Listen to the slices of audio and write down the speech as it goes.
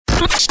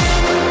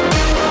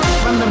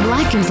From the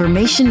Black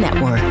Information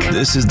Network,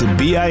 this is the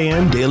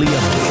BIN Daily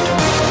Update.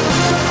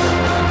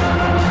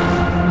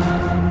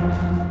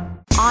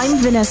 I'm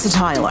Vanessa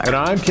Tyler. And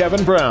I'm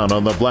Kevin Brown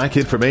on the Black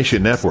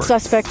Information Network.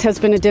 Suspect has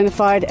been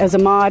identified as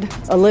Ahmad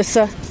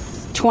Alyssa,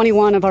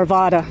 21 of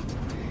Arvada.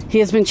 He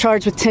has been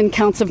charged with 10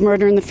 counts of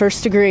murder in the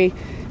first degree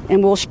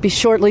and will be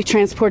shortly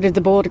transported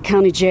to Boulder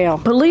County Jail.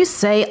 Police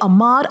say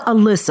Ahmad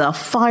Alyssa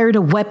fired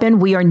a weapon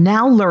we are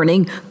now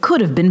learning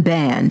could have been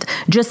banned.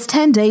 Just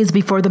 10 days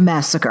before the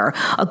massacre,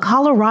 a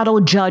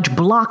Colorado judge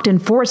blocked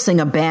enforcing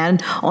a ban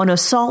on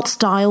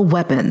assault-style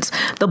weapons.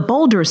 The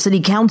Boulder City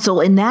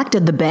Council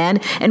enacted the ban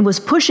and was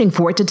pushing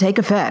for it to take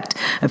effect.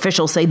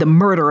 Officials say the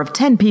murder of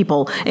 10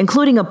 people,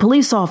 including a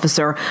police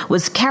officer,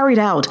 was carried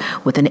out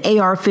with an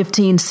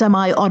AR-15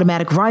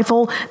 semi-automatic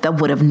rifle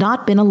that would have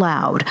not been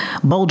allowed.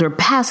 Boulder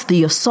passed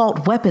the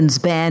assault weapons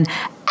ban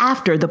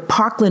after the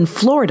Parkland,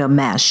 Florida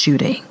mass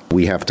shooting.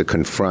 We have to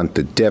confront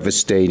the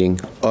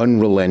devastating,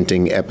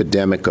 unrelenting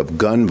epidemic of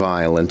gun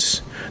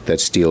violence that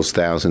steals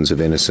thousands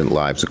of innocent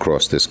lives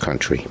across this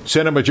country.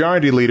 Senate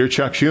Majority Leader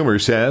Chuck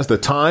Schumer says the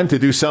time to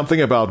do something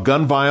about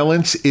gun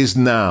violence is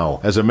now.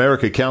 As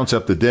America counts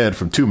up the dead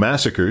from 2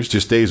 massacres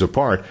just days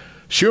apart,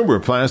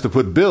 Schumer plans to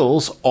put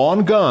bills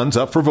on guns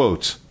up for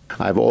votes.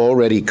 I've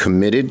already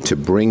committed to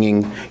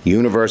bringing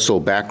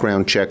universal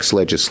background checks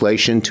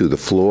legislation to the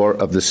floor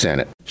of the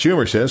Senate.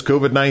 Schumer says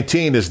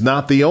COVID-19 is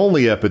not the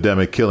only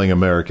epidemic killing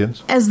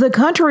Americans. As the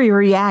country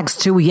reacts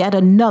to yet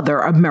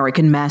another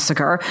American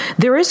massacre,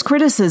 there is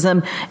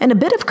criticism and a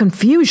bit of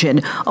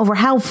confusion over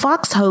how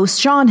Fox host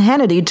Sean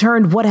Hannity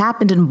turned what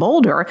happened in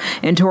Boulder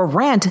into a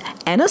rant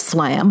and a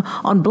slam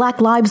on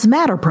Black Lives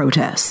Matter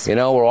protests. You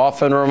know, we're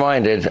often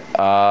reminded,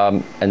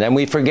 and then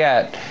we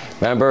forget.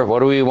 Remember, what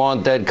do we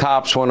want dead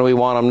cops? When do we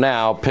want them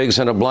now? Pigs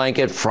in a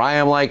blanket, fry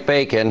them like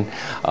bacon.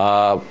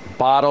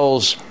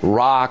 Bottles,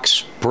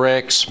 rocks,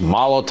 bricks,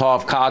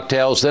 Molotov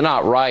cocktails. They're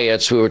not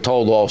riots, we were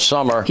told all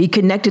summer. He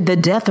connected the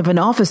death of an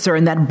officer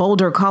in that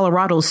Boulder,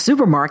 Colorado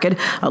supermarket,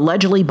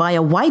 allegedly by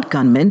a white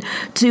gunman,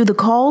 to the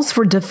calls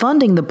for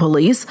defunding the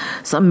police.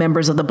 Some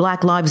members of the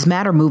Black Lives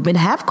Matter movement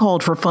have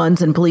called for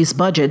funds in police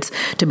budgets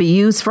to be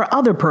used for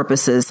other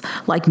purposes,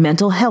 like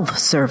mental health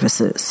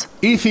services.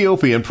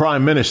 Ethiopian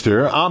Prime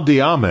Minister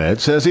Abiy Ahmed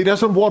says he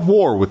doesn't want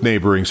war with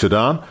neighboring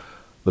Sudan.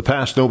 The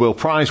past Nobel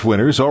Prize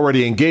winners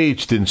already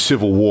engaged in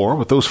civil war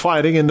with those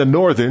fighting in the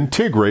northern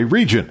Tigray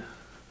region.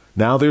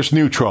 Now there's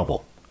new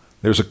trouble.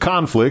 There's a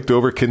conflict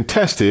over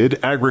contested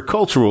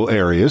agricultural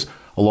areas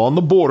along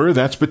the border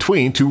that's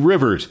between 2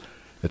 rivers.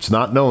 It's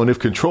not known if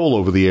control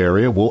over the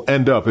area will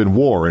end up in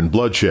war and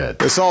bloodshed.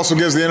 This also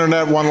gives the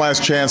internet one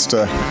last chance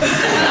to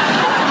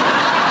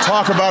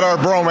talk about our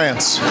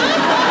bromance.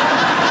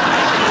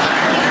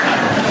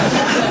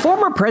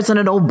 Former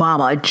President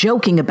Obama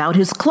joking about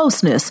his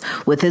closeness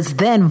with his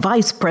then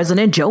Vice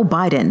President Joe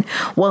Biden.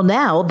 Well,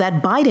 now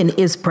that Biden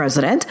is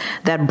president,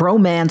 that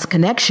bromance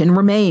connection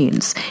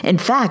remains. In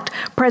fact,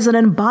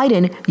 President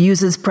Biden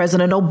uses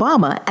President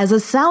Obama as a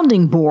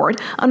sounding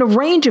board on a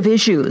range of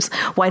issues.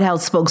 White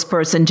House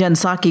spokesperson Jen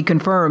Psaki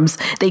confirms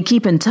they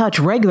keep in touch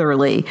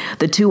regularly.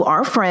 The two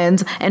are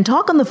friends and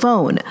talk on the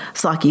phone.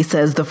 Psaki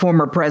says the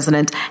former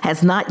president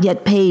has not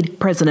yet paid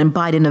President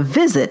Biden a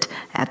visit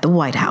at the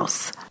White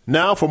House.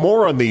 Now, for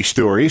more on these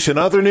stories and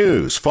other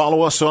news,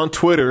 follow us on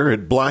Twitter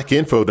at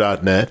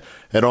blackinfo.net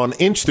and on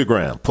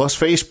Instagram, plus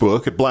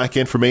Facebook at Black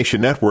Information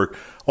Network.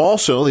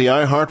 Also, the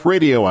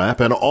iHeartRadio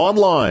app and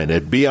online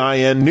at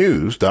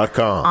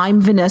BINnews.com. I'm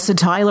Vanessa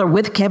Tyler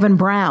with Kevin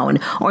Brown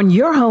on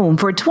your home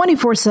for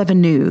 24/7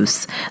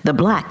 News, the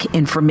Black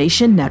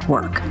Information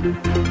Network.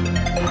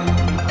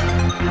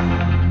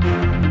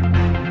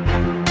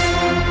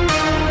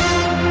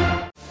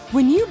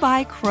 When you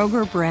buy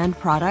Kroger brand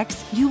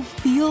products, you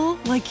feel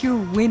like you're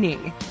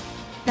winning.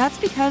 That's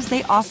because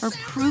they offer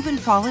proven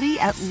quality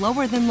at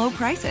lower than low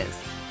prices.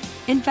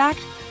 In fact,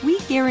 we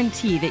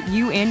guarantee that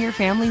you and your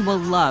family will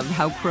love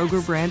how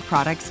Kroger brand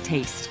products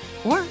taste,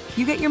 or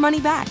you get your money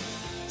back.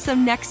 So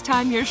next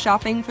time you're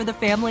shopping for the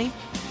family,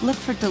 look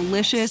for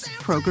delicious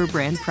Kroger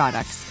brand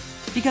products,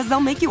 because they'll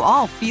make you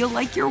all feel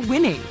like you're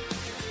winning.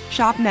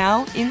 Shop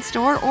now,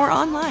 in-store, or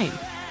online.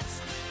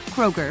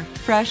 Kroger,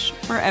 fresh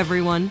for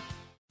everyone.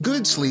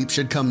 Good sleep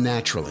should come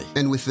naturally,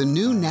 and with the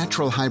new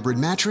Natural Hybrid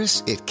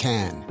mattress, it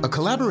can. A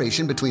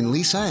collaboration between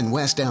Lisa and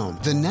West Elm,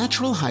 the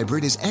Natural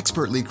Hybrid is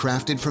expertly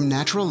crafted from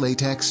natural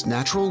latex,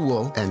 natural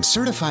wool, and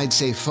certified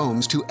safe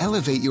foams to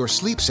elevate your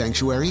sleep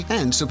sanctuary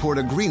and support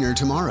a greener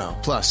tomorrow.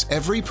 Plus,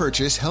 every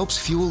purchase helps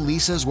fuel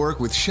Lisa's work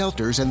with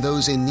shelters and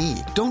those in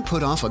need. Don't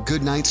put off a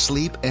good night's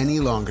sleep any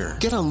longer.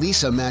 Get a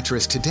Lisa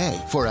mattress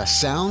today for a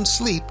sound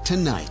sleep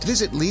tonight.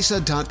 Visit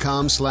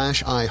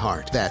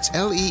lisa.com/iHeart. That's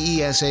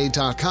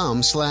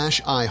LEESA.com/iHeart.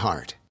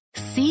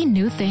 See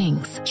new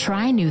things,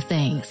 try new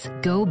things,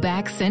 go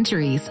back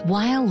centuries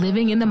while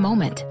living in the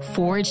moment,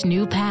 forge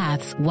new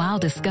paths while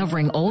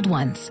discovering old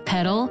ones,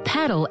 pedal,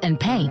 paddle, and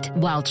paint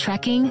while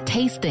trekking,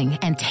 tasting,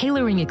 and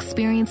tailoring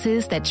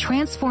experiences that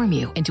transform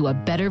you into a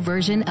better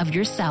version of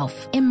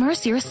yourself.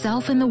 Immerse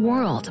yourself in the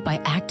world by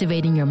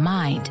activating your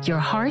mind, your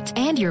heart,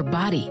 and your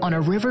body on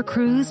a river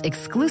cruise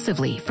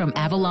exclusively from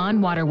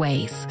Avalon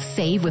Waterways.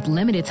 Save with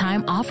limited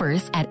time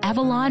offers at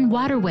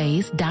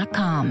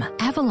AvalonWaterways.com.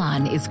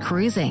 Avalon is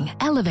cruising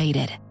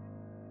elevated.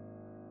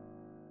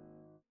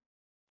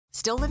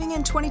 Still living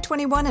in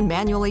 2021 and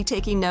manually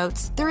taking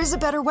notes? There is a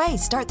better way.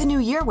 Start the new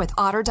year with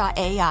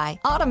Otter.ai.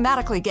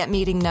 Automatically get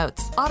meeting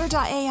notes.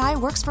 Otter.ai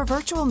works for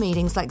virtual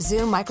meetings like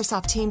Zoom,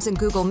 Microsoft Teams, and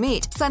Google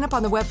Meet. Sign up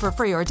on the web for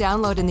free or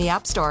download in the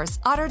app stores.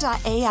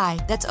 Otter.ai.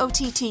 That's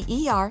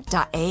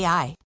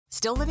OTTER.ai.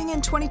 Still living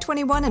in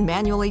 2021 and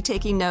manually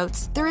taking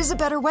notes? There is a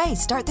better way.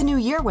 Start the new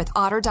year with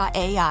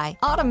Otter.ai.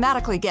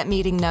 Automatically get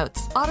meeting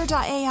notes.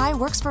 Otter.ai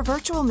works for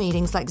virtual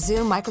meetings like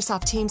Zoom,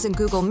 Microsoft Teams, and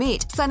Google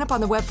Meet. Sign up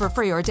on the web for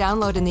free or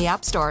download in the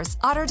app stores.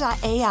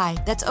 Otter.ai.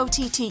 That's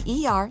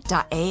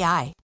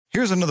OTTER.ai.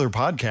 Here's another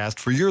podcast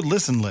for your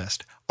listen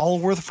list.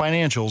 Allworth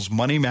Financial's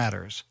Money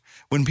Matters.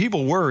 When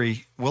people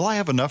worry, will I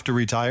have enough to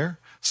retire?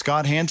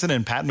 Scott Hansen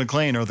and Pat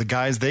McClain are the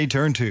guys they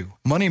turn to.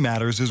 Money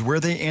Matters is where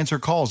they answer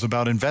calls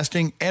about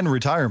investing and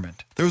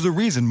retirement. There's a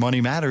reason Money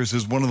Matters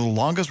is one of the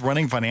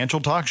longest-running financial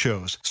talk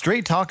shows.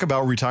 Straight talk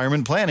about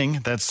retirement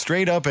planning that's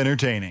straight-up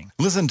entertaining.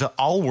 Listen to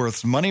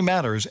Allworth's Money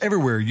Matters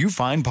everywhere you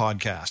find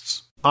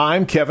podcasts.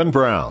 I'm Kevin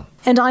Brown.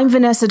 And I'm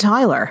Vanessa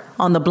Tyler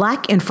on the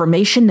Black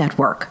Information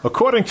Network.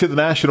 According to the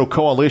National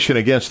Coalition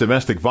Against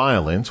Domestic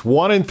Violence,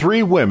 1 in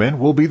 3 women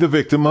will be the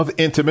victim of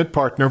intimate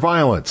partner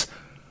violence.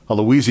 A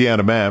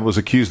Louisiana man was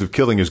accused of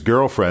killing his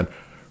girlfriend,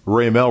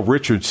 Raymel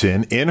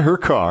Richardson, in her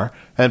car,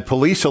 and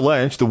police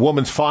alleged the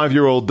woman's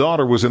 5-year-old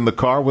daughter was in the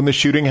car when the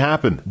shooting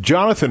happened.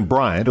 Jonathan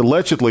Bryant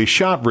allegedly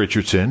shot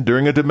Richardson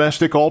during a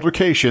domestic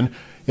altercation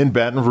in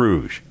Baton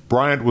Rouge.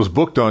 Bryant was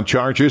booked on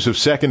charges of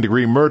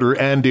second-degree murder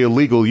and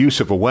illegal use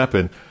of a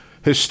weapon.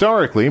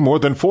 Historically, more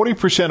than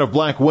 40% of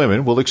black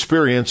women will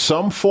experience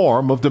some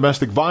form of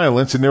domestic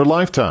violence in their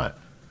lifetime.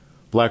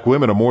 Black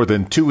women are more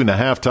than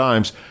 2.5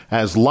 times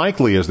as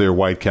likely as their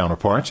white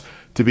counterparts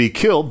to be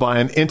killed by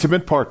an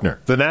intimate partner.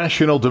 The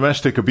National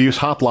Domestic Abuse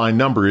Hotline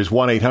number is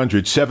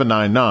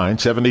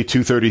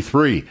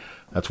 1-800-799-7233.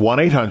 That's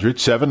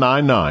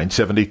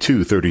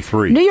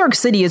 1-800-799-7233. New York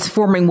City is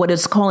forming what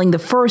it's calling the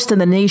first in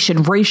the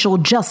nation Racial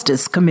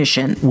Justice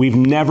Commission. We've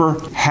never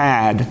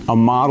had a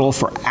model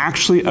for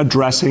actually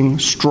addressing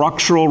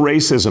structural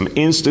racism,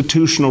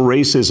 institutional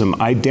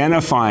racism,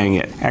 identifying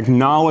it,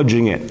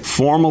 acknowledging it,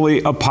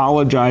 formally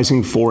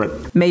apologizing for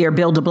it. Mayor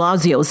Bill de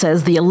Blasio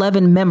says the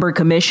 11-member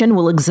commission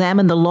will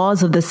examine the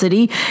laws of the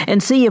city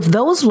and see if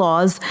those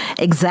laws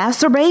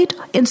exacerbate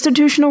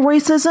institutional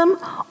racism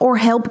or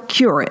help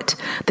cure it.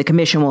 The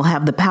commission will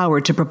have the power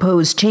to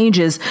propose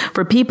changes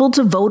for people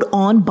to vote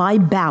on by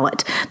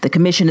ballot. The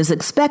commission is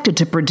expected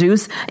to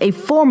produce a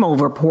formal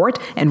report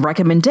and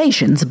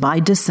recommendations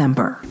by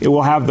December. It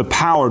will have the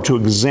power to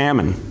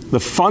examine the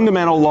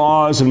fundamental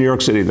laws of New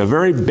York City, the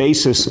very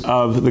basis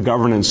of the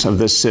governance of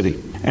this city,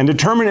 and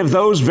determine if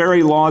those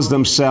very laws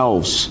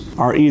themselves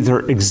are either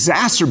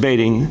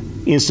exacerbating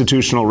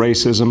institutional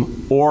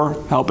racism or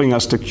helping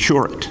us to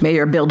cure it.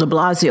 Mayor Bill de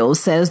Blasio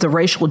says the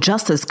Racial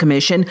Justice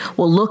Commission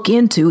will look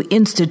into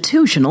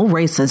institutional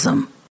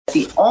racism.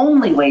 The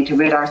only way to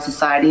rid our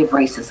society of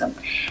racism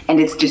and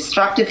its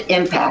destructive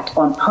impact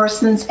on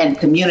persons and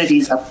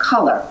communities of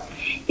color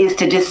is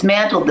to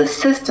dismantle the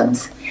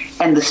systems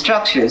and the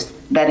structures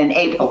that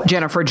enable it.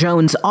 Jennifer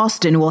Jones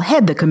Austin will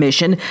head the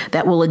commission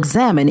that will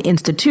examine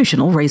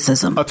institutional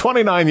racism. A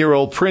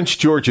 29-year-old Prince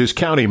George's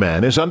County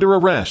man is under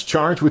arrest,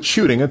 charged with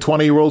shooting a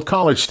 20-year-old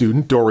college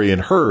student, Dorian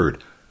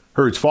Hurd.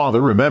 Hurd's father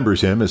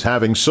remembers him as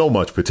having so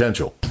much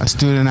potential. A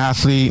student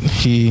athlete,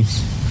 he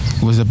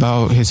was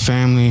about his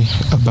family,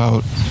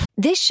 about...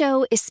 This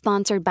show is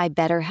sponsored by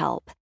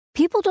BetterHelp.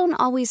 People don't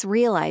always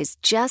realize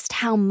just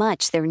how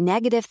much their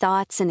negative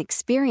thoughts and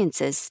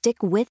experiences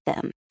stick with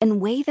them and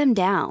weigh them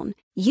down.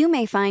 You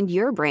may find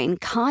your brain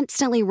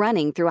constantly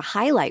running through a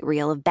highlight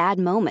reel of bad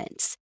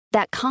moments.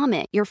 That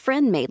comment your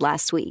friend made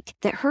last week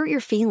that hurt your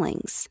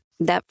feelings.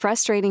 That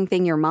frustrating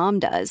thing your mom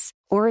does.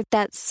 Or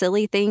that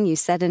silly thing you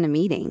said in a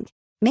meeting.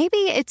 Maybe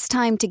it's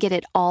time to get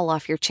it all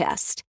off your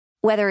chest.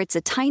 Whether it's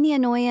a tiny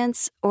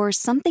annoyance or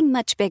something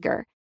much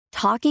bigger,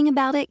 talking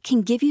about it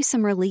can give you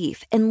some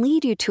relief and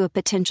lead you to a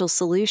potential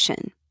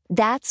solution.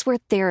 That's where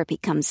therapy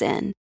comes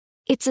in.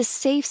 It's a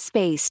safe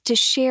space to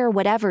share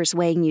whatever's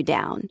weighing you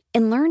down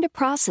and learn to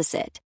process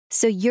it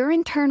so your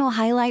internal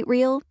highlight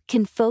reel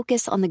can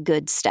focus on the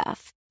good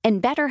stuff.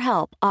 And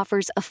BetterHelp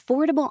offers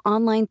affordable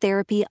online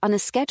therapy on a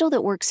schedule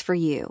that works for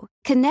you.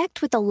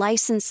 Connect with a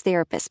licensed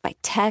therapist by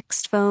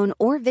text, phone,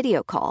 or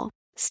video call.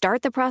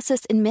 Start the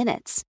process in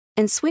minutes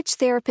and switch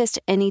therapist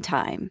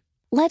anytime.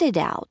 Let it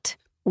out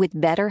with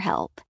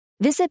BetterHelp.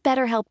 Visit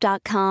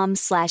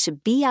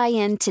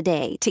BetterHelp.com/BIN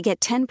today to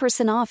get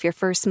 10% off your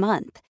first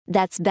month.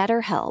 That's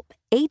BetterHelp,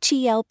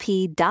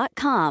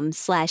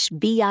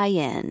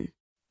 HELP.com/BIN.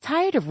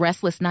 Tired of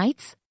restless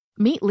nights?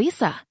 Meet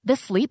Lisa, the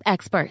sleep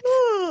experts.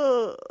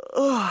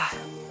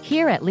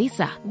 Here at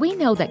Lisa, we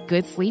know that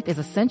good sleep is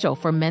essential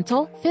for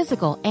mental,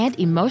 physical, and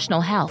emotional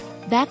health.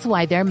 That's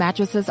why their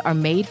mattresses are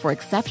made for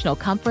exceptional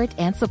comfort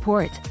and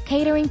support,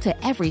 catering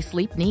to every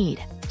sleep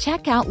need.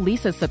 Check out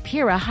Lisa's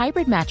Sapira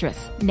Hybrid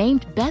Mattress,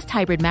 named Best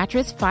Hybrid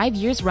Mattress 5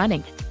 years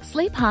running.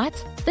 Sleep hot?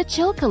 The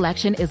Chill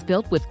Collection is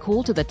built with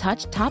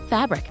cool-to-the-touch top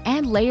fabric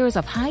and layers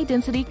of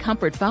high-density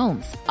comfort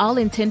foams, all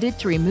intended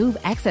to remove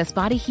excess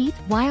body heat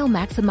while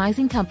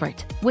maximizing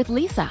comfort. With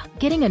Lisa,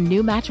 getting a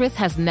new mattress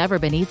has never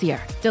been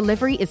easier.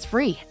 Delivery is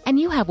free, and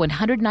you have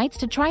 100 nights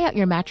to try out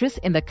your mattress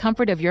in the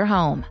comfort of your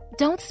home.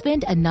 Don't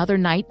spend another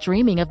night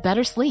dreaming of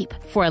better sleep.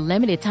 For a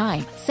limited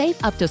time,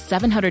 save up to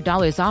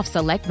 $700 off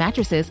select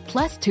mattresses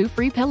plus 2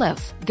 free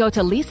pillows. Go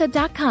to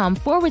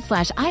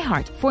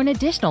lisa.com/iHeart for an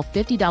additional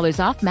 $50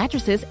 off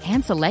mattresses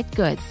and select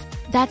goods.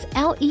 That's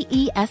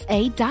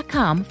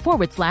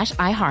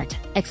LEESA.com/iHeart.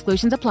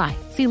 Exclusions apply.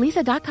 See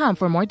lisa.com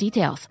for more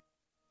details.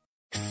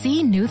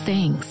 See new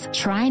things,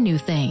 try new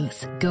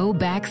things, go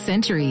back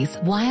centuries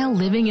while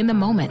living in the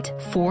moment,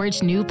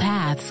 forge new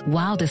paths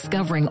while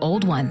discovering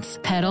old ones,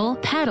 pedal,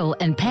 paddle,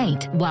 and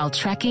paint while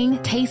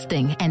trekking,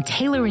 tasting, and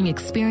tailoring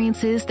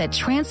experiences that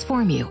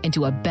transform you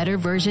into a better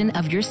version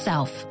of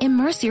yourself.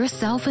 Immerse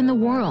yourself in the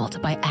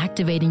world by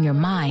activating your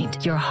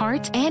mind, your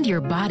heart, and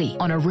your body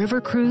on a river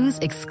cruise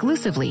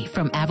exclusively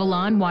from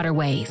Avalon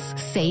Waterways.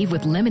 Save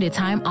with limited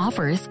time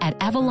offers at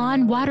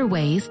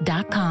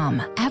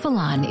AvalonWaterways.com.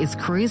 Avalon is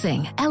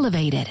cruising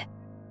elevated.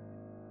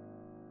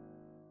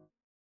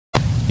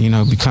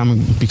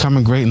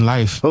 Becoming great in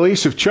life.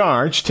 Police have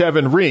charged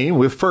Tevin Ream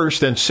with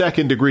first and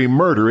second degree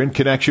murder in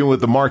connection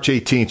with the March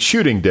 18th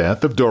shooting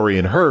death of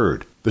Dorian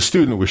Hurd. The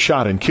student was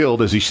shot and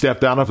killed as he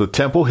stepped out of the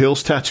Temple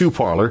Hills Tattoo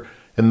Parlor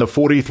in the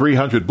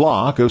 4300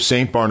 block of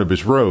St.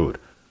 Barnabas Road.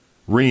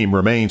 Ream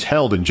remains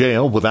held in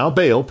jail without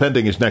bail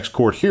pending his next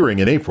court hearing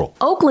in April.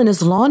 Oakland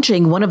is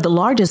launching one of the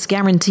largest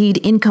guaranteed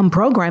income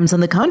programs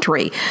in the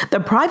country. The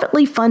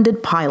privately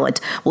funded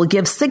pilot will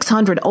give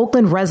 600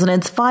 Oakland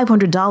residents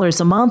 $500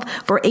 a month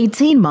for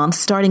 18 months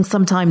starting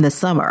sometime this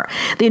summer.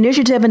 The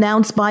initiative,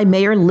 announced by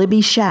Mayor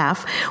Libby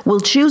Schaaf, will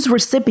choose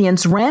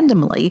recipients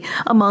randomly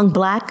among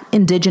Black,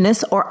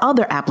 Indigenous, or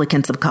other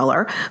applicants of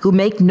color who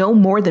make no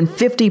more than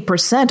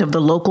 50% of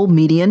the local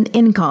median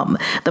income.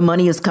 The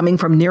money is coming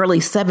from nearly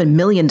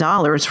 $7 million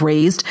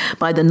raised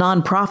by the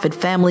nonprofit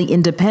Family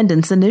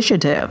Independence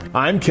Initiative.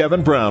 I'm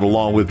Kevin Brown,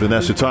 along with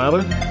Vanessa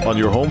Tyler, on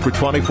your home for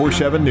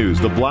 24/7 News,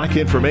 the Black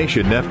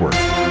Information Network.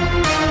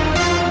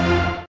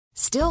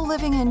 Still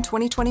living in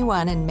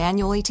 2021 and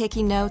manually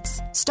taking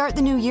notes? Start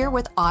the new year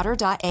with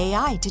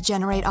Otter.ai to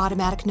generate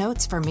automatic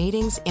notes for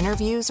meetings,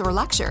 interviews, or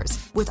lectures.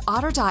 With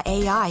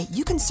Otter.ai,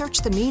 you can search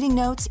the meeting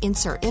notes,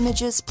 insert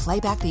images, play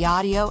back the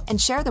audio, and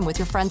share them with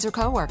your friends or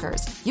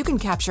coworkers. You can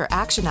capture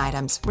action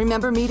items,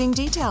 remember meeting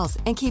details,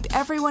 and keep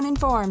everyone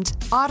informed.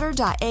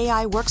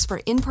 Otter.ai works for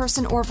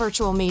in-person or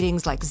virtual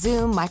meetings like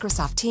Zoom,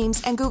 Microsoft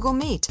Teams, and Google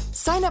Meet.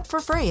 Sign up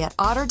for free at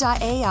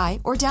Otter.ai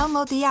or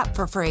download the app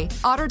for free.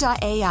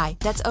 Otter.ai,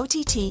 that's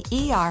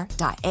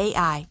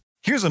OTTER.ai.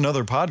 Here's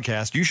another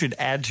podcast you should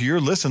add to your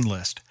listen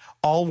list.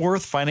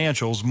 Allworth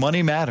Financial's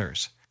Money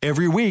Matters.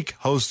 Every week,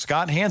 hosts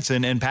Scott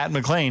Hansen and Pat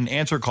McClain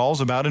answer calls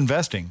about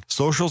investing,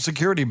 Social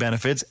Security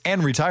benefits,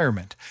 and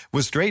retirement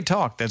with straight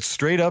talk that's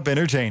straight up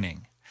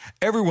entertaining.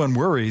 Everyone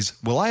worries,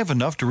 will I have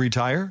enough to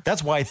retire?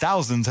 That's why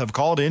thousands have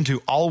called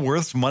into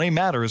Allworth's Money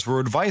Matters for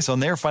advice on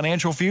their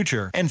financial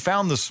future and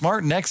found the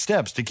smart next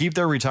steps to keep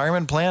their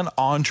retirement plan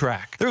on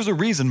track. There's a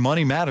reason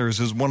Money Matters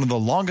is one of the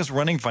longest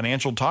running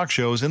financial talk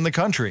shows in the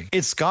country.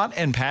 It's Scott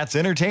and Pat's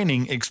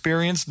entertaining,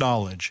 experienced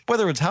knowledge.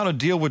 Whether it's how to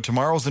deal with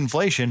tomorrow's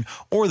inflation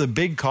or the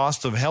big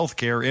costs of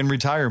healthcare in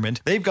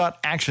retirement, they've got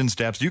action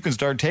steps you can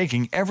start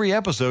taking every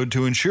episode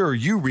to ensure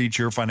you reach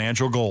your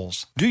financial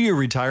goals. Do your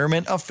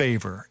retirement a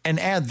favor and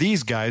add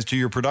these guys to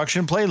your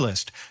production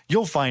playlist.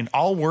 You'll find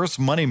Allworth's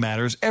Money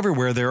Matters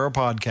everywhere there are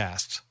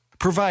podcasts.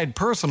 Provide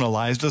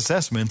personalized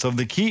assessments of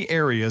the key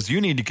areas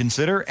you need to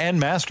consider and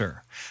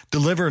master.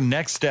 Deliver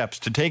next steps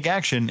to take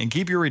action and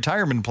keep your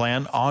retirement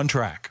plan on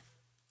track.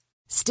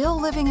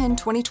 Still living in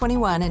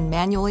 2021 and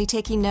manually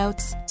taking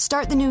notes?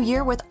 Start the new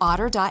year with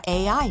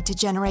Otter.ai to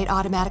generate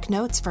automatic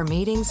notes for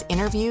meetings,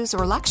 interviews,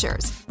 or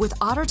lectures. With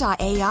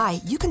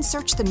Otter.ai, you can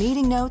search the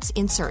meeting notes,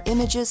 insert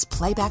images,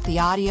 play back the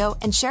audio,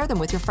 and share them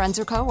with your friends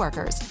or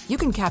coworkers. You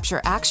can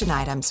capture action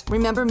items,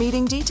 remember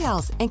meeting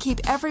details, and keep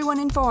everyone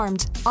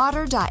informed.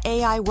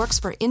 Otter.ai works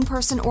for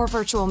in-person or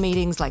virtual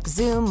meetings like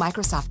Zoom,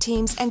 Microsoft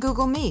Teams, and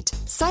Google Meet.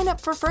 Sign up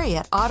for free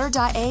at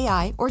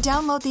Otter.ai or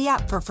download the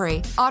app for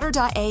free.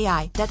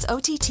 Otter.ai, that's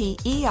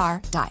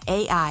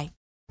OTTER.ai.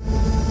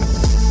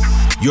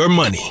 your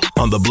money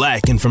on the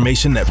Black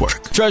Information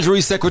Network.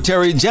 Treasury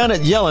Secretary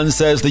Janet Yellen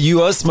says the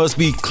U.S. must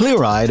be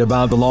clear-eyed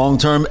about the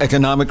long-term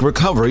economic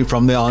recovery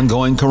from the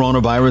ongoing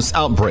coronavirus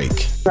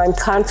outbreak. I'm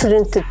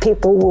confident that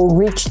people will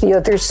reach the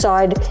other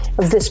side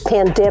of this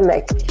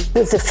pandemic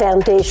with the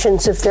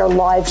foundations of their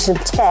lives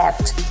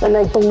intact, and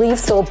I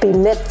believe they'll be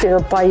met there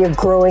by a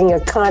growing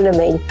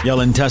economy.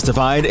 Yellen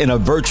testified in a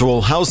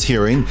virtual House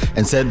hearing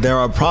and said there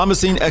are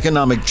promising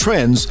economic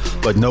trends,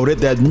 but noted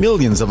that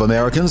millions of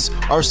Americans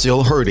are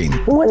still hurting.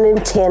 1 in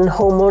 10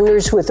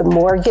 homeowners with a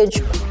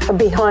mortgage are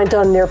behind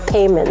on their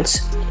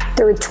payments.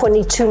 There are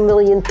 22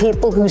 million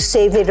people who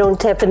say they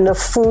don't have enough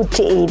food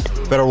to eat.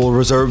 Federal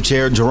Reserve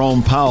Chair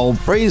Jerome Powell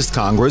praised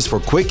Congress for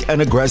quick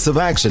and aggressive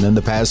action in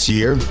the past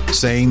year,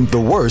 saying the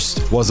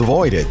worst was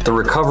avoided. The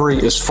recovery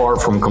is far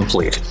from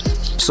complete.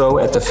 So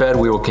at the Fed,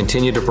 we will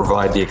continue to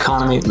provide the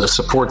economy the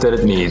support that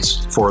it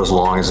needs for as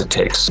long as it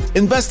takes.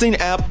 Investing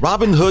app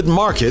Robinhood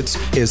Markets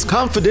is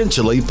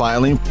confidentially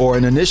filing for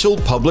an initial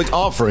public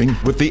offering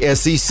with the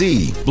SEC.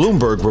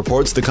 Bloomberg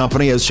reports the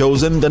company has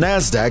chosen the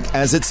NASDAQ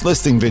as its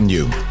listing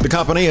venue. The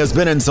company has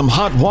been in some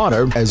hot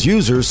water as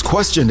users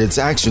questioned its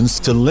actions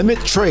to limit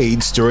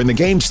trades during the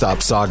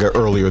GameStop saga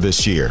earlier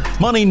this year.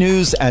 Money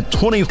news at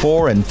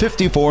 24 and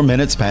 54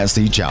 minutes past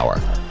each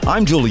hour.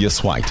 I'm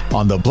Julius White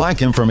on the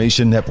Black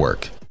Information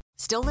Network.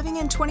 Still living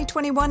in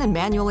 2021 and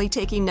manually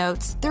taking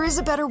notes? There is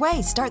a better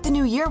way. Start the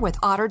new year with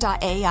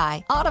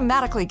Otter.ai.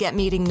 Automatically get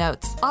meeting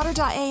notes.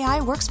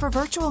 Otter.ai works for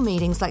virtual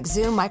meetings like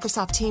Zoom,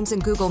 Microsoft Teams,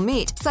 and Google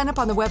Meet. Sign up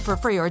on the web for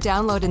free or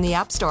download in the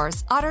app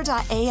stores.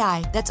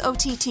 Otter.ai. That's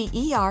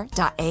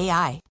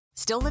OTTER.ai.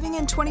 Still living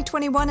in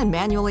 2021 and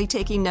manually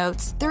taking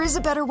notes? There is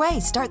a better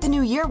way. Start the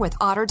new year with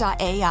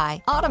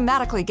Otter.ai.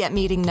 Automatically get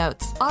meeting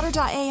notes.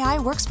 Otter.ai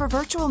works for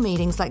virtual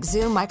meetings like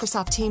Zoom,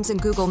 Microsoft Teams,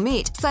 and Google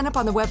Meet. Sign up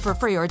on the web for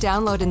free or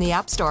download in the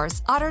app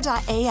stores.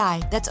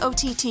 Otter.ai. That's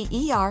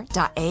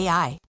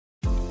OTTER.ai.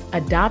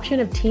 Adoption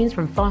of teens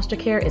from foster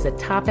care is a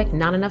topic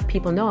not enough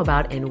people know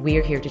about, and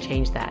we're here to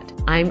change that.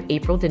 I'm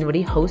April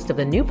Dinwiddie, host of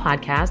the new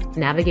podcast,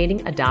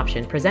 Navigating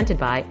Adoption, presented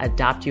by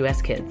Adopt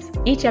US Kids.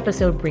 Each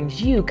episode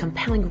brings you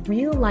compelling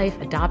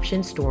real-life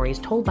adoption stories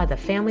told by the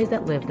families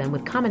that live them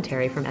with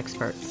commentary from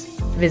experts.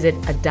 Visit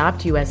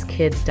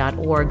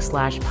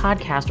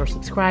adoptuskids.org/podcast or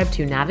subscribe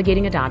to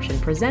Navigating Adoption,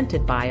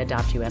 presented by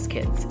Adopt US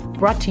Kids.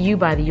 Brought to you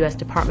by the U.S.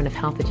 Department of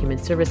Health and Human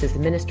Services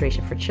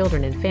Administration for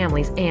Children and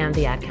Families and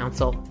the Ad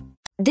Council.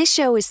 This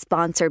show is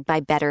sponsored by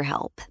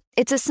BetterHelp.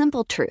 It's a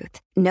simple truth.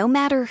 No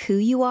matter who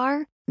you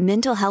are,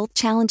 mental health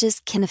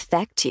challenges can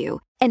affect you,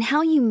 and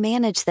how you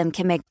manage them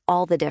can make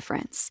all the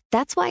difference.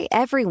 That's why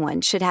everyone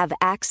should have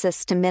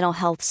access to mental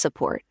health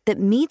support that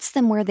meets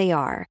them where they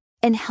are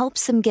and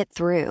helps them get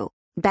through.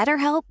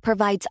 BetterHelp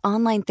provides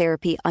online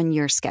therapy on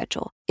your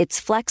schedule.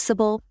 It's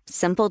flexible,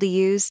 simple to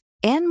use,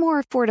 and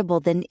more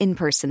affordable than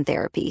in-person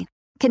therapy.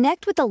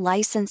 Connect with a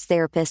licensed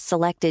therapist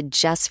selected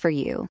just for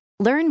you.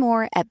 Learn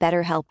more at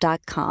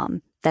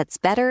BetterHelp.com. That's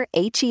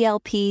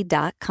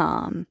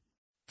BetterHelp.com.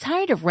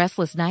 Tired of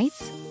restless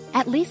nights?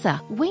 At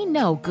Leesa, we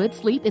know good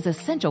sleep is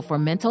essential for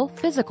mental,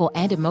 physical,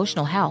 and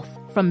emotional health.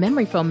 From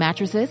memory foam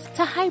mattresses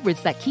to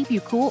hybrids that keep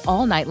you cool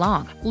all night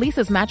long,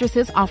 Leesa's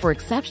mattresses offer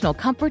exceptional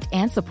comfort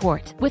and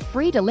support with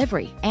free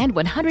delivery and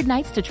 100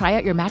 nights to try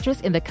out your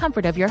mattress in the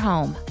comfort of your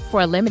home. For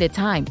a limited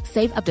time,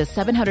 save up to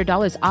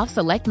 $700 off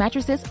select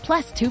mattresses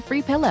plus 2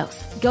 free pillows.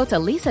 Go to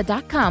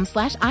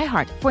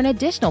Leesa.com/iHeart for an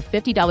additional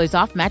 $50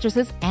 off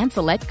mattresses and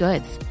select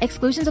goods.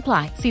 Exclusions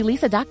apply. See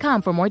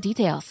Leesa.com for more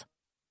details.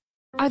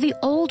 Are the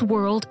old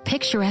world,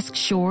 picturesque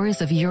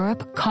shores of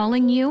Europe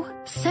calling you?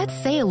 Set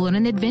sail on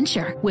an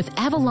adventure with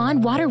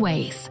Avalon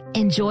Waterways.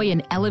 Enjoy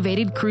an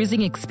elevated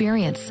cruising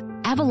experience.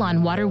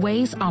 Avalon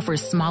Waterways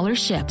offers smaller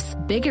ships,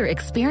 bigger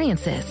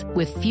experiences,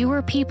 with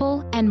fewer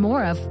people and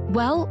more of,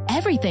 well,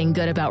 everything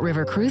good about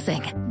river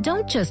cruising.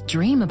 Don't just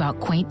dream about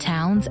quaint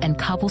towns and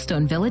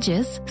cobblestone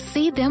villages.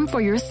 See them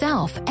for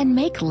yourself and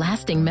make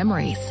lasting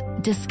memories.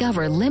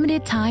 Discover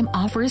limited time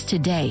offers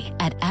today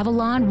at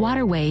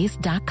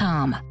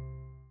AvalonWaterways.com.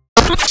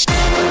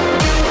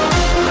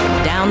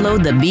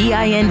 Download the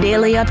BIN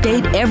Daily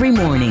Update every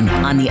morning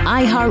on the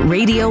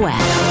iHeartRadio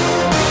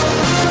app.